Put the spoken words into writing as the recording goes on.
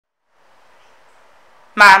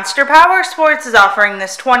Monster Powersports is offering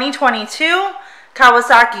this 2022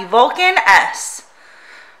 Kawasaki Vulcan S.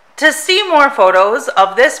 To see more photos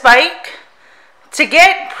of this bike, to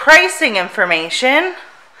get pricing information,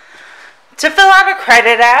 to fill out a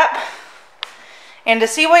credit app, and to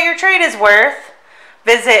see what your trade is worth,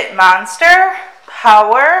 visit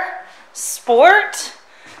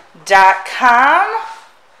monsterpowersport.com.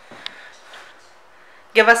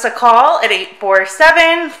 Give us a call at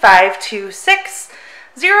 847-526-0500.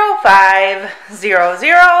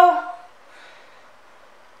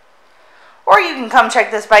 Or you can come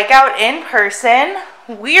check this bike out in person.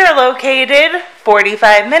 We are located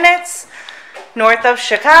 45 minutes north of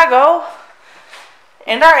Chicago.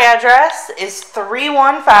 And our address is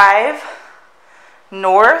 315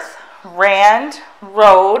 North Rand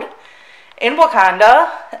Road in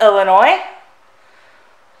Wauconda, Illinois.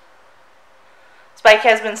 This bike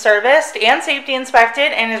has been serviced and safety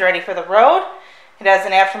inspected and is ready for the road. It has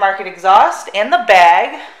an aftermarket exhaust and the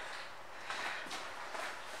bag.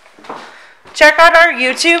 Check out our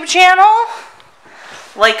YouTube channel.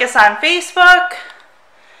 Like us on Facebook.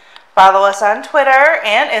 Follow us on Twitter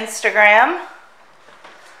and Instagram.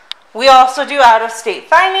 We also do out-of-state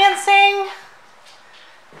financing.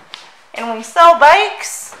 And we sell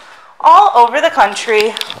bikes all over the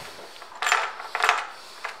country.